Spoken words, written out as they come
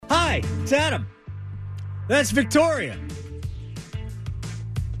Hi, it's Adam. That's Victoria.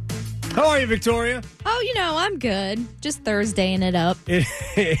 How are you, Victoria? Oh, I'm good. Just Thursdaying it up.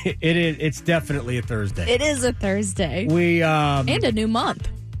 It's definitely a Thursday. It is a Thursday. And a new month.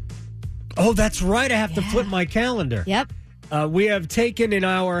 Oh, that's right. I have to flip my calendar. Yep. We have taken in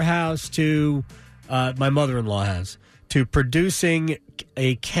our house to, my mother-in-law has, to producing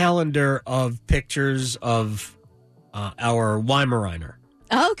a calendar of pictures of our Weimaraner.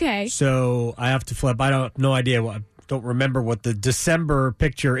 Okay. So I have to flip. I don't remember what the December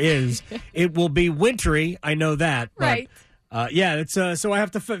picture is. It will be wintry. I know that. But, right. so I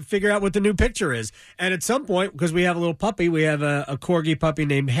have to figure out what the new picture is. And at some point, because we have a little puppy, we have a corgi puppy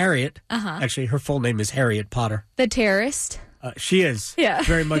named Harriet. Uh-huh. Actually, her full name is Harriet Potter. The terrorist. She is. Yeah.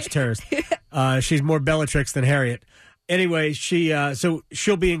 Very much terrorist. She's more Bellatrix than Harriet. Anyway, so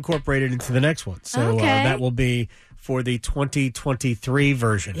she'll be incorporated into the next one. So that will be for the 2023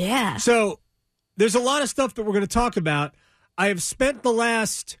 version. Yeah. So there's a lot of stuff that we're going to talk about. I have spent the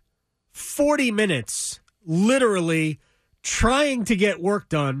last 40 minutes literally trying to get work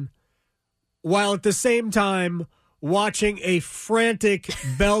done while at the same time watching a frantic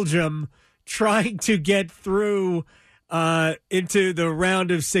Belgium trying to get through into the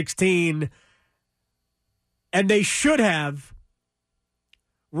round of 16. And they should have.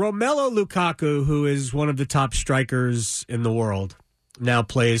 Romelu Lukaku, who is one of the top strikers in the world, now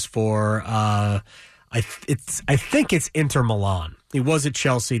plays for, I think it's Inter Milan. He was at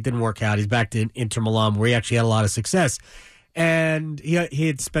Chelsea, didn't work out. He's back to Inter Milan, where he actually had a lot of success. And he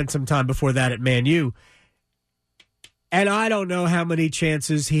had spent some time before that at Man U. And I don't know how many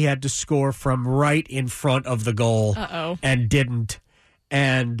chances he had to score from right in front of the goal and didn't.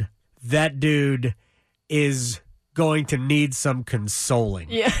 And that dude is going to need some consoling.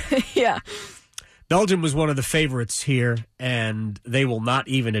 Yeah, yeah. Belgium was one of the favorites here, and they will not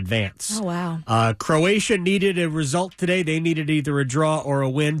even advance. Oh, wow. Croatia needed a result today. They needed either a draw or a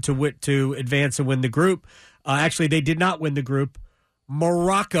win to advance and win the group. Actually, they did not win the group.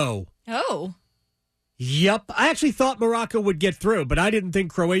 Morocco. Oh. Yep. I actually thought Morocco would get through, but I didn't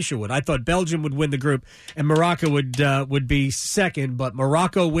think Croatia would. I thought Belgium would win the group, and Morocco would be second, but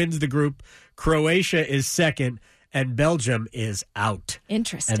Morocco wins the group. Croatia is second. And Belgium is out.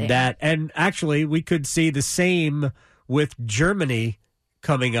 Interesting. And actually, we could see the same with Germany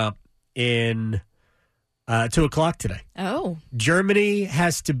coming up in 2 o'clock today. Oh. Germany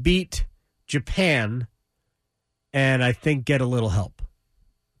has to beat Japan and I think get a little help.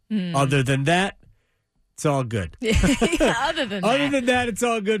 Other than that, it's all good. Other than that, it's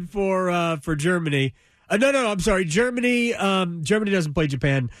all good for Germany. No, I'm sorry. Germany doesn't play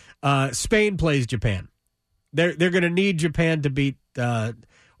Japan. Spain plays Japan. They're going to need Japan to beat. I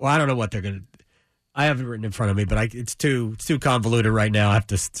don't know what they're going to. I have it written in front of me, but it's too convoluted right now. I have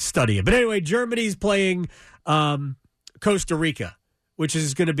to study it. But anyway, Germany's playing Costa Rica, which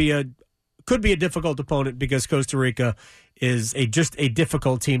is going to could be a difficult opponent because Costa Rica is just a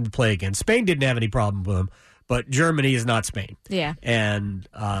difficult team to play against. Spain didn't have any problem with them, but Germany is not Spain. Yeah, and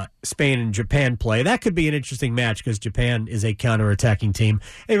Spain and Japan play. That could be an interesting match because Japan is a counterattacking team.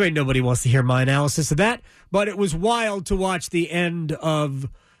 Anyway, nobody wants to hear my analysis of that. But it was wild to watch the end of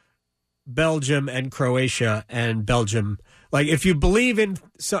Belgium and Croatia and Belgium. Like, if you believe in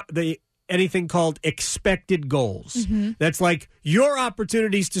anything called expected goals, that's like your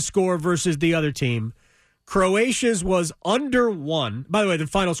opportunities to score versus the other team. Croatia's was under 1. By the way, the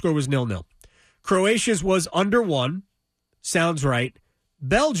final score was 0-0. Croatia's was under 1. Sounds right.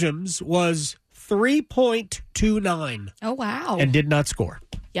 Belgium's was 3.29. Oh, wow. And did not score.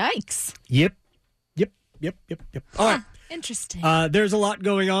 Yikes. Yep. All right. Interesting. There's a lot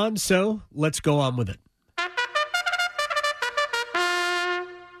going on, so let's go on with it.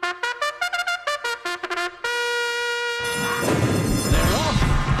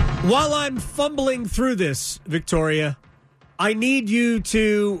 While I'm fumbling through this, Victoria, I need you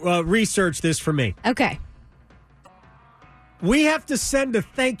to research this for me. Okay. We have to send a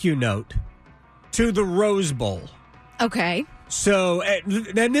thank you note to the Rose Bowl. Okay. So,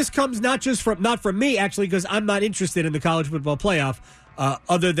 and this comes not from me, actually, because I'm not interested in the college football playoff,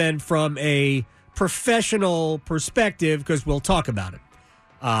 other than from a professional perspective, because we'll talk about it.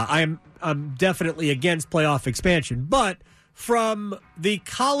 I'm definitely against playoff expansion, but from the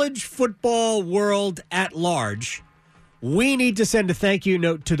college football world at large, we need to send a thank you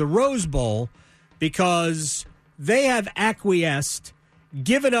note to the Rose Bowl because they have acquiesced,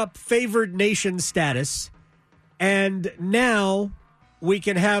 given up favored nation status, and now we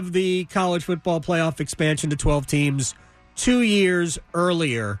can have the college football playoff expansion to 12 teams 2 years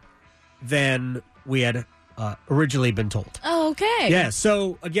earlier than we had originally been told. Oh, okay. Yeah,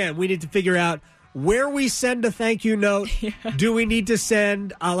 so again, we need to figure out where we send a thank you note. Yeah. Do we need to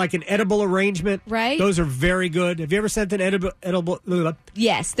send like an edible arrangement? Right. Those are very good. Have you ever sent an edible?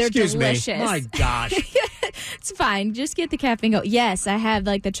 Yes, they're Excuse delicious. Me. My gosh. It's fine. Just get the caffeine. Go. Yes, I have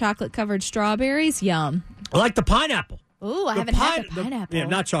like the chocolate covered strawberries. Yum. I like the pineapple. Ooh, I haven't had the pineapple. Yeah,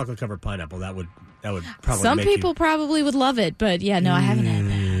 not chocolate covered pineapple. That would probably Some make people probably would love it, but yeah, no, I haven't had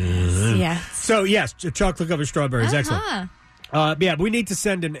that. Yeah. So yes, chocolate covered strawberries. Excellent. Yeah, we need to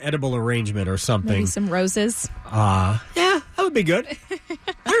send an edible arrangement or something. Maybe some roses. Yeah, that would be good. I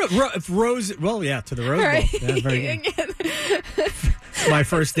don't know if rose. Well, yeah, to the Rose Bowl. Right. Yeah, very good. It's my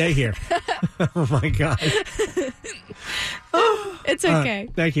first day here. Oh my god. It's okay.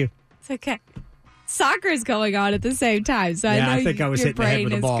 Thank you. It's okay. Soccer's going on at the same time, so Yeah, I know I think I was your hitting the head brain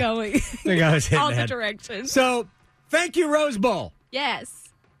with the is ball. going I think I was hitting all the the head. directions. So, thank you, Rose Bowl. Yes.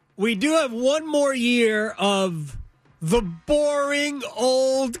 We do have one more year of the boring,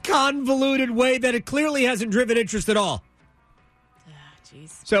 old, convoluted way that it clearly hasn't driven interest at all.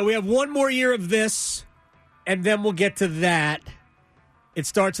 Jeez. So we have one more year of this, and then we'll get to that. It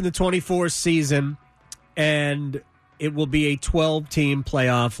starts in the 24 season, and it will be a 12-team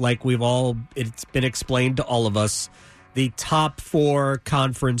playoff like it's been explained to all of us. The top 4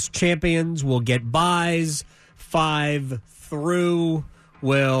 conference champions will get byes. 5 through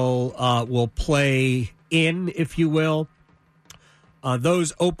will play in, if you will.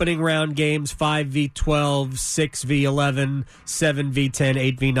 Those opening round games, 5v12, 6v11,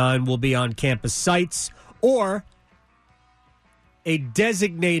 7v10, 8v9, will be on campus sites or a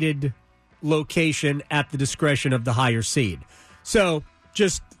designated location at the discretion of the higher seed. So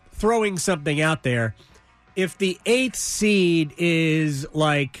just throwing something out there, if the 8th seed is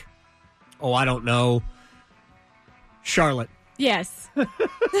like, I don't know, Charlotte. Yes.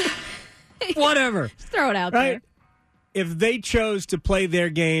 Whatever. Just throw it out right? there. If they chose to play their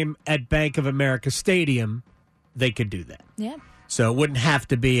game at Bank of America Stadium, they could do that. Yeah. So it wouldn't have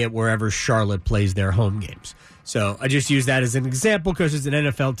to be at wherever Charlotte plays their home games. So I just use that as an example because it's an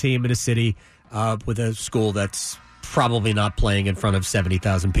NFL team in a city with a school that's probably not playing in front of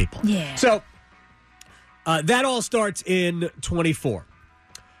 70,000 people. Yeah. So that all starts in 24.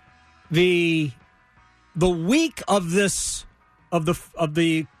 The week of this of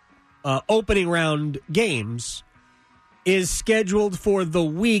the opening round games is scheduled for the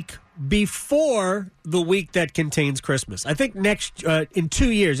week before the week that contains Christmas. I think in 2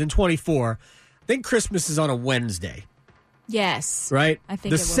 years, in 24, I think Christmas is on a Wednesday. Yes. Right? I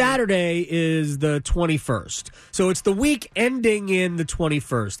think the Saturday is the 21st. So it's the week ending in the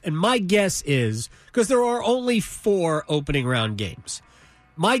 21st. And my guess is, because there are only 4 opening round games,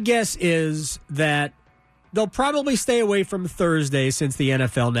 my guess is that they'll probably stay away from Thursday since the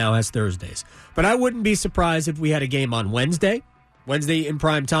NFL now has Thursdays. But I wouldn't be surprised if we had a game on Wednesday in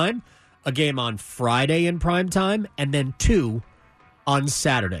prime time, a game on Friday in prime time, and then 2 on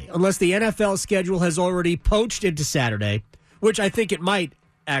Saturday. Unless the NFL schedule has already poached into Saturday, which I think it might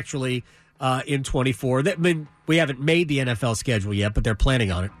actually in 24. We haven't made the NFL schedule yet, but they're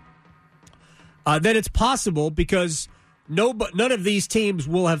planning on it. Then it's possible because none of these teams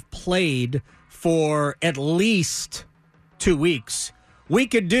will have played for at least 2 weeks. We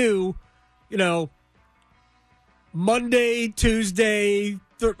could do, Monday, Tuesday,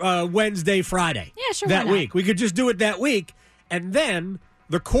 Wednesday, Friday. Yeah, sure. That week. We could just do it that week. And then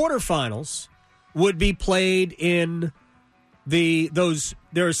the quarterfinals would be played in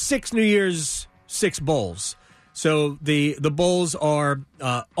there are 6 New Year's 6 bowls. So the bowls are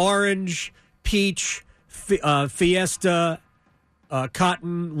orange, peach, fiesta,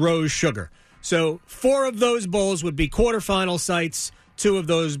 cotton, rose, sugar. So 4 of those bowls would be quarterfinal sites. 2 of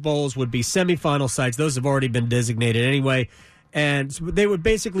those bowls would be semifinal sites. Those have already been designated anyway. And so they would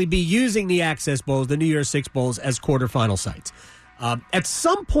basically be using the Access Bowls, the New Year's 6 bowls, as quarterfinal sites. At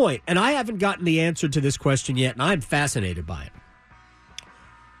some point, and I haven't gotten the answer to this question yet, and I'm fascinated by it.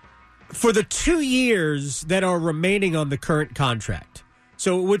 For the 2 years that are remaining on the current contract,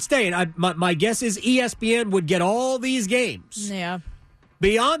 so it would stay. And my guess is ESPN would get all these games. Yeah.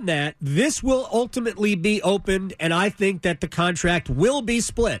 Beyond that, this will ultimately be opened, and I think that the contract will be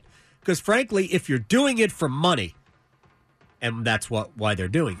split. Because, frankly, if you're doing it for money, and that's why they're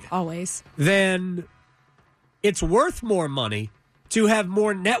doing it, always, then it's worth more money to have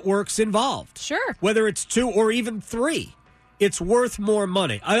more networks involved. Sure. Whether it's 2 or even 3, it's worth more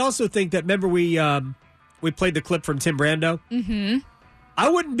money. I also think that, remember we played the clip from Tim Brando? Mm-hmm. I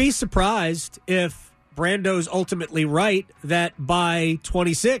wouldn't be surprised if Brando's ultimately right that by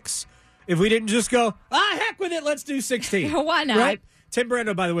 26, if we didn't just go, heck with it, let's do 16. Why not? Right? Tim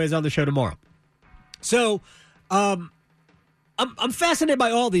Brando, by the way, is on the show tomorrow. So I'm fascinated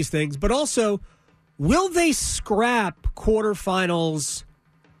by all these things, but also, will they scrap quarterfinals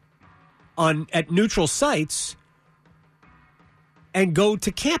at neutral sites and go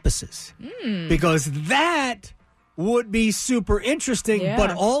to campuses? Because that would be super interesting,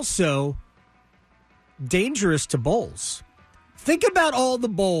 but also dangerous to bowls. Think about all the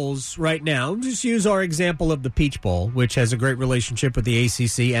bowls right now. Just use our example of the Peach Bowl, which has a great relationship with the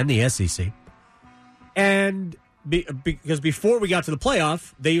ACC and the SEC. And because before we got to the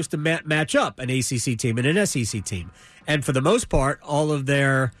playoff, they used to match up an ACC team and an SEC team. And for the most part, all of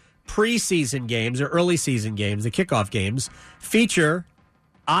their preseason games or early season games, the kickoff games, feature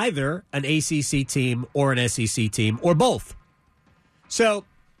either an ACC team or an SEC team or both. So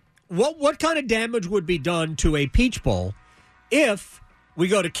what kind of damage would be done to a Peach Bowl if we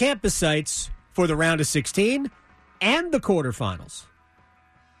go to campus sites for the round of 16 and the quarterfinals?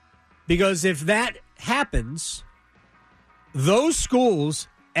 Because if that happens, those schools,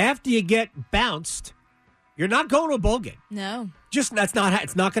 after you get bounced, you're not going to a bowl game. No. It's not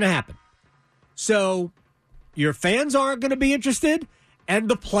going to happen. So your fans aren't going to be interested, and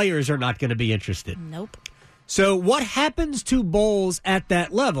the players are not going to be interested. Nope. So what happens to bowls at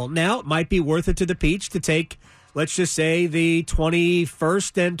that level? Now, it might be worth it to the Peach to take, let's just say, the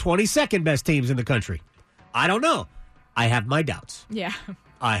 21st and 22nd best teams in the country. I don't know. I have my doubts. Yeah.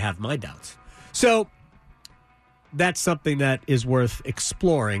 I have my doubts. So that's something that is worth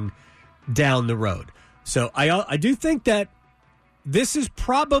exploring down the road. So I do think that this is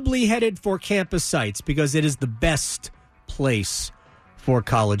probably headed for campus sites because it is the best place for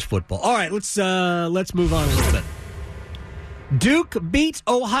college football. All right, let's move on a little bit. Duke beat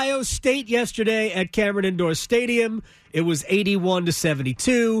Ohio State yesterday at Cameron Indoor Stadium. It was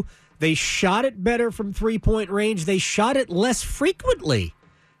 81-72. They shot it better from three-point range. They shot it less frequently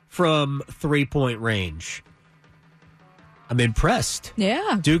from three-point range. I'm impressed.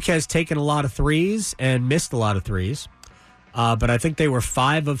 Yeah. Duke has taken a lot of threes and missed a lot of threes. But I think they were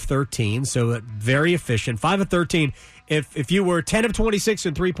 5 of 13, so very efficient. 5 of 13. If you were 10 of 26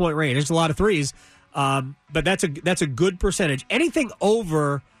 in three-point range, there's a lot of threes. But that's a good percentage. Anything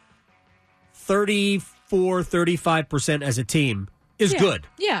over 34, 35% as a team is good.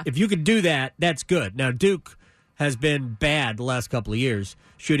 Yeah. If you could do that, that's good. Now, Duke has been bad the last couple of years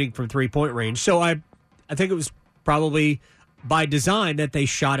shooting from three-point range. So I think it was probably by design that they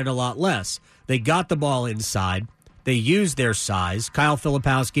shot it a lot less. They got the ball inside. They used their size. Kyle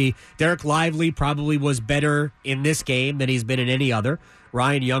Filipowski, Derek Lively probably was better in this game than he's been in any other.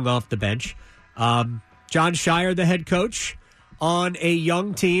 Ryan Young off the bench. John Shire, the head coach, on a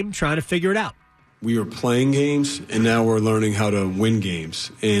young team trying to figure it out. We were playing games, and now we're learning how to win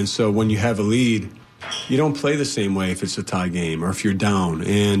games. And so when you have a lead, you don't play the same way if it's a tie game or if you're down.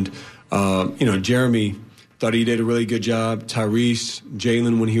 And, Jeremy thought he did a really good job. Tyrese,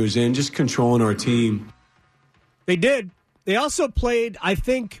 Jalen, when he was in, just controlling our team. They did. They also played, I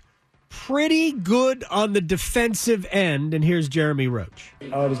think, pretty good on the defensive end. And here's Jeremy Roach.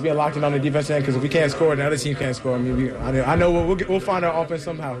 Just being locked in on the defensive end because if we can't score, the other team can't score. I mean, I know we'll find our offense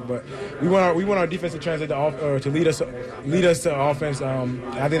somehow, but we want our defense to translate to lead us to offense.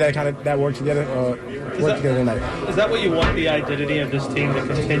 I think that worked together. Tonight. Is that what you want the identity of this team to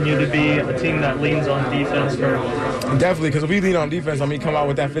continue to be, a team that leans on defense? Definitely, because if we lean on defense, come out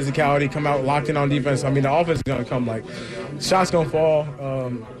with that physicality, come out locked in on defense. The offense is going to come, shots going to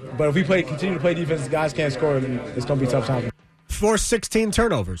fall. But if we continue to play defense, guys can't score, then it's going to be a tough time. Forced 16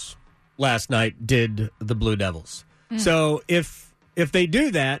 turnovers last night did the Blue Devils. So if they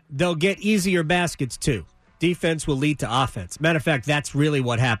do that, they'll get easier baskets too. Defense will lead to offense. Matter of fact, that's really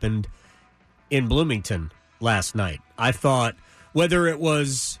what happened in Bloomington last night. I thought whether it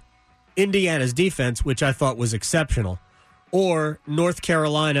was Indiana's defense, which I thought was exceptional, or North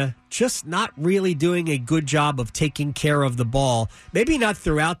Carolina just not really doing a good job of taking care of the ball, maybe not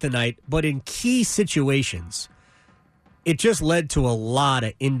throughout the night, but in key situations, it just led to a lot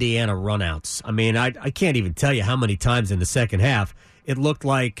of Indiana runouts. I can't even tell you how many times in the second half it looked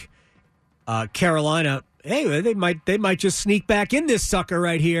like Carolina, hey, they might just sneak back in this sucker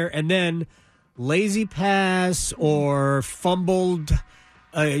right here, and then lazy pass or fumbled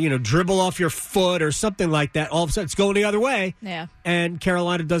dribble off your foot or something like that. All of a sudden, it's going the other way. Yeah. And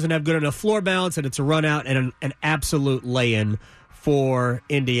Carolina doesn't have good enough floor balance, and it's a run out and an absolute lay-in for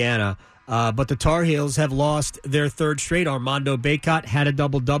Indiana. But the Tar Heels have lost their third straight. Armando Bacot had a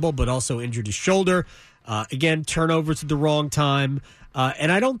double-double, but also injured his shoulder. Again, turnovers at the wrong time.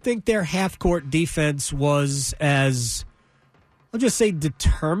 And I don't think their half-court defense was as, I'll just say,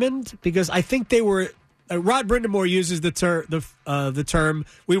 determined, because I think they were Rod Brindamore uses the term,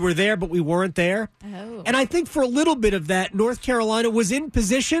 we were there, but we weren't there. Oh. And I think for a little bit of that, North Carolina was in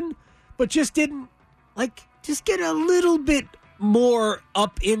position, but just didn't, just get a little bit more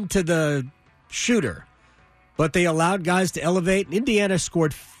up into the shooter. But they allowed guys to elevate, and Indiana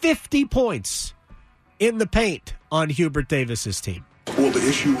scored 50 points in the paint on Hubert Davis's team. Well, the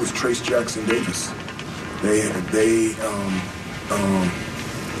issue was Trace Jackson Davis. They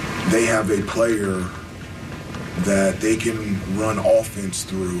have a player that they can run offense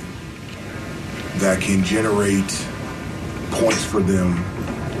through that can generate points for them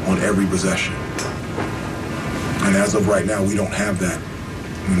on every possession. And as of right now, we don't have that.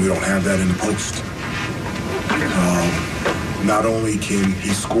 And we don't have that in the post. Not only can he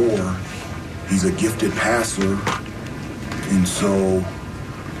score, he's a gifted passer. And so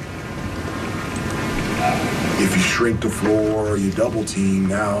if you shrink the floor, you double team,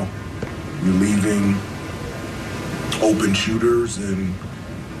 now you're leaving open shooters. And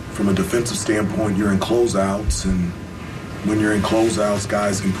from a defensive standpoint, you're in closeouts. And when you're in closeouts,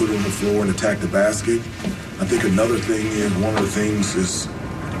 guys can put it on the floor and attack the basket. I think another thing is, one of the things is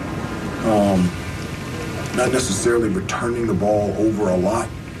not necessarily returning the ball over a lot.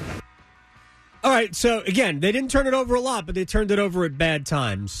 All right, so again, they didn't turn it over a lot, but they turned it over at bad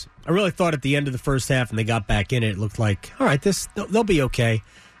times. I really thought at the end of the first half, and they got back in it, it looked like, all right, they'll be okay.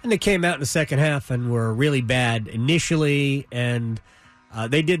 And they came out in the second half and were really bad initially, and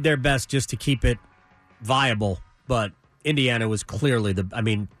they did their best just to keep it viable. But Indiana was clearly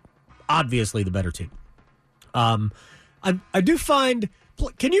obviously the better team. I do find,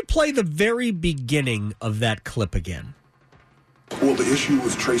 can you play the very beginning of that clip again? Well, the issue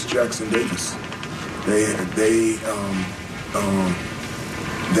was Trace Jackson Davis. They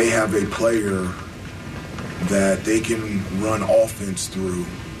have a player that they can run offense through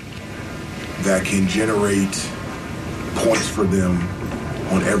that can generate points for them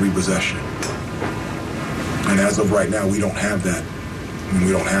on every possession. And as of right now, we don't have that. And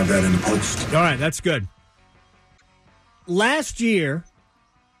we don't have that in the post. All right, that's good. Last year,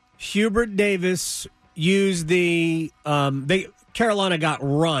 Hubert Davis used Carolina got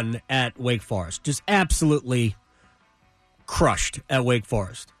run at Wake Forest, just absolutely crushed at Wake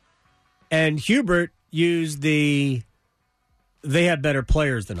Forest. And Hubert used they have better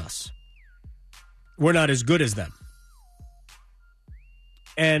players than us. We're not as good as them.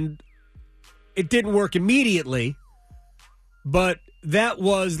 And it didn't work immediately, but that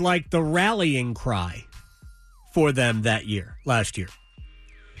was like the rallying cry for them last year.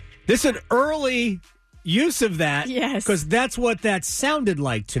 This is an early use of that. Yes. Because that's what that sounded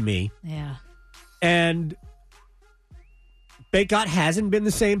like to me. Yeah. And Bacot hasn't been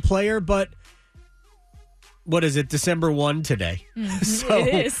the same player, but what is it, December 1 today? Mm-hmm. So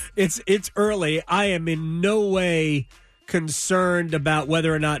it is. It's early. I am in no way concerned about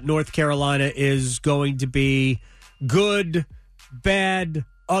whether or not North Carolina is going to be good, bad,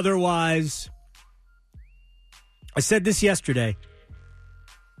 otherwise. I said this yesterday.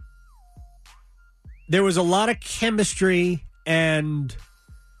 There was a lot of chemistry and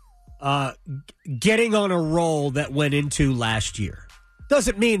getting on a roll that went into last year.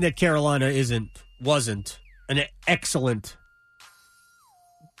 Doesn't mean that Carolina wasn't an excellent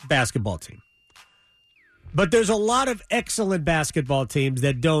basketball team. But there's a lot of excellent basketball teams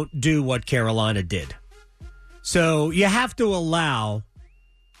that don't do what Carolina did. So you have to allow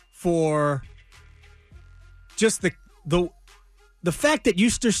for just the fact that you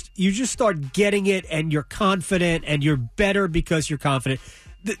just start getting it and you're confident and you're better because you're confident.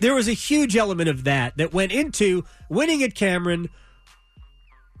 There was a huge element of that went into winning at Cameron,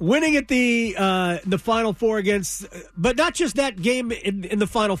 winning at the Final Four against, but not just that game in the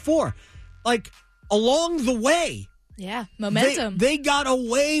Final Four. Like, along the way. Yeah, momentum. They got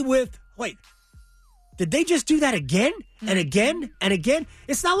away with, wait, did they just do that again and again and again?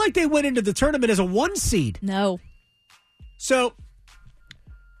 It's not like they went into the tournament as a 1 seed. No. So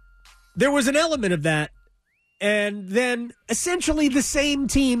there was an element of that. And then essentially the same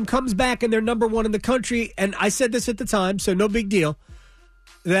team comes back and they're number one in the country. And I said this at the time, so no big deal,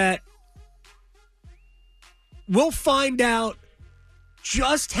 that we'll find out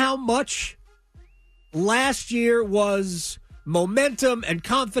just how much last year was momentum and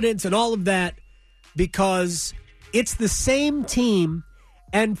confidence and all of that, because it's the same team.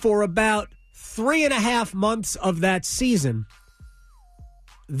 And for about 3.5 months of that season,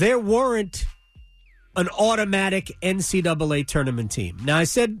 there weren't an automatic NCAA tournament team. Now, I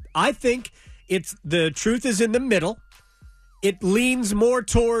said, I think the truth is in the middle. It leans more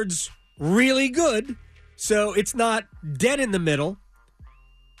towards really good, so it's not dead in the middle.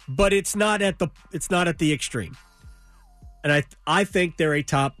 but it's not at the extreme. And I think they're a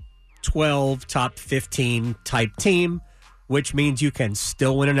top 12, top 15 type team, which means you can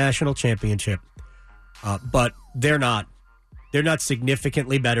still win a national championship. But they're not. They're not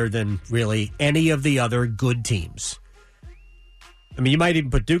significantly better than really any of the other good teams. I mean, you might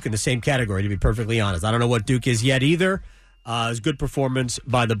even put Duke in the same category, to be perfectly honest. I don't know what Duke is yet either. It was a good performance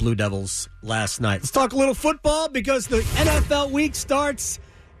by the Blue Devils last night. Let's talk a little football because the NFL week starts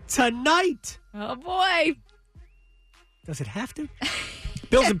tonight. Oh, boy. Does it have to?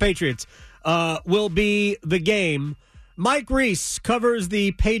 Bills and Patriots will be the game. Mike Reese covers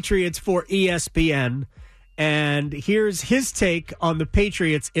the Patriots for ESPN. And here's his take on the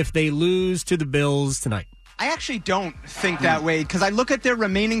Patriots if they lose to the Bills tonight. I actually don't think that way because I look at their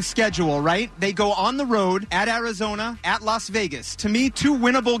remaining schedule, right? They go on the road at Arizona, at Las Vegas. To me, 2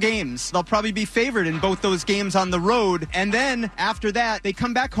 winnable games. They'll probably be favored in both those games on the road. And then after that, they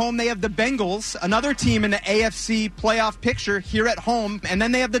come back home. They have the Bengals, another team in the AFC playoff picture here at home. And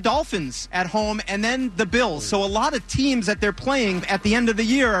then they have the Dolphins at home and then the Bills. So a lot of teams that they're playing at the end of the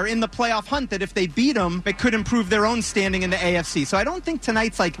year are in the playoff hunt that if they beat them, it could improve their own standing in the AFC. So I don't think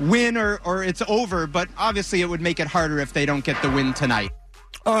tonight's like win or it's over, but obviously it would make it harder if they don't get the win tonight.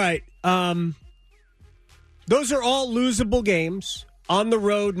 All right. Those are all losable games. On the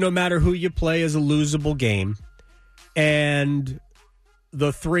road, no matter who you play, is a losable game. And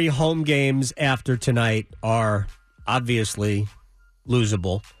the 3 home games after tonight are obviously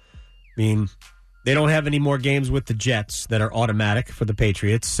losable. I mean, they don't have any more games with the Jets that are automatic for the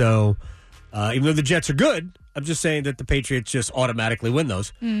Patriots. So even though the Jets are good, I'm just saying that the Patriots just automatically win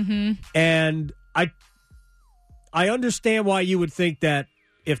those. Mm-hmm. And I understand why you would think that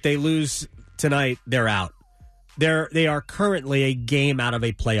if they lose tonight, they're out. They are currently a game out of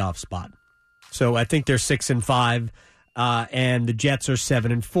a playoff spot. So I think they're 6-5, and the Jets are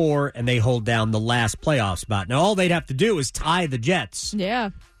 7-4, and they hold down the last playoff spot. Now all they'd have to do is tie the Jets.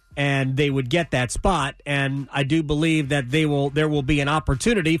 Yeah. And they would get that spot, and I do believe that there will be an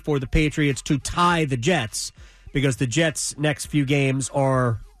opportunity for the Patriots to tie the Jets because the Jets' next few games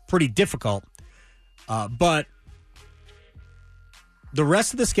are pretty difficult. But the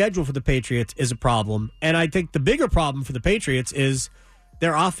rest of the schedule for the Patriots is a problem. And I think the bigger problem for the Patriots is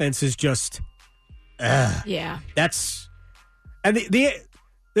their offense is just, yeah. And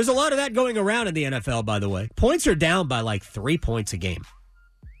there's a lot of that going around in the NFL, by the way. Points are down by like 3 points a game.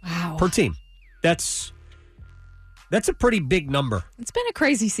 Wow. Per team. That's a pretty big number. It's been a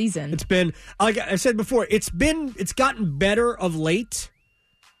crazy season. It's been, like I said before, it's gotten better of late,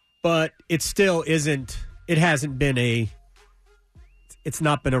 but it still isn't, it hasn't been it's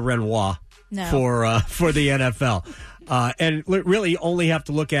not been a Renoir for the NFL. And really only have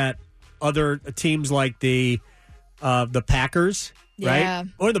to look at other teams like the Packers, right?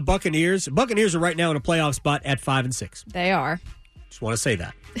 Or the Buccaneers. The Buccaneers are right now in a playoff spot at 5-6. They are. Just want to say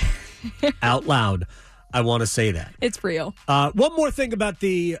that. Out loud, I want to say that. It's real. One more thing about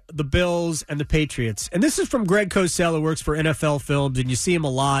the Bills and the Patriots. And this is from Greg Cosell, who works for NFL Films, and you see him a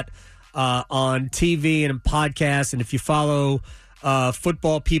lot on TV and in podcasts. And if you follow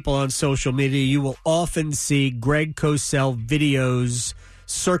football people on social media, you will often see Greg Cosell videos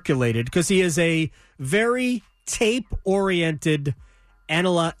circulated because he is a very tape-oriented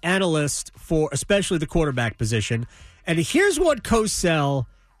analyst for especially the quarterback position. And here's what Cosell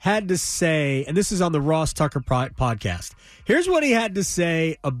had to say, and this is on the Ross Tucker podcast. Here's what he had to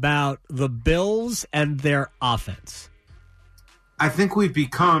say about the Bills and their offense. I think we've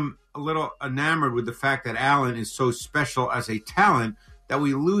become a little enamored with the fact that Allen is so special as a talent that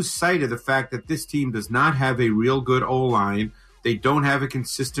we lose sight of the fact that this team does not have a real good O-line. They don't have a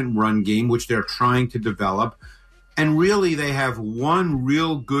consistent run game, which they're trying to develop. And really, they have one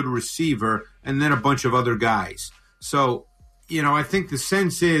real good receiver and then a bunch of other guys. So, I think the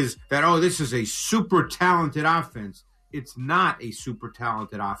sense is that, this is a super talented offense. It's not a super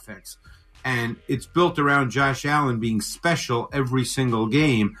talented offense. And it's built around Josh Allen being special every single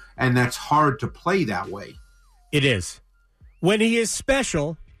game, and that's hard to play that way. It is. When he is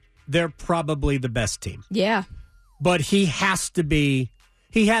special, they're probably the best team. Yeah. But he has to do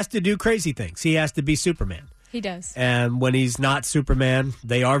crazy things. He has to be Superman. He does. And when he's not Superman,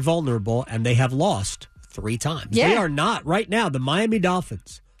 they are vulnerable, and they have lost 3 times. Yeah. They are not. Right now, the Miami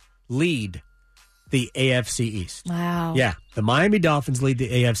Dolphins lead the AFC East. Wow. Yeah, the Miami Dolphins lead the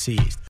AFC East.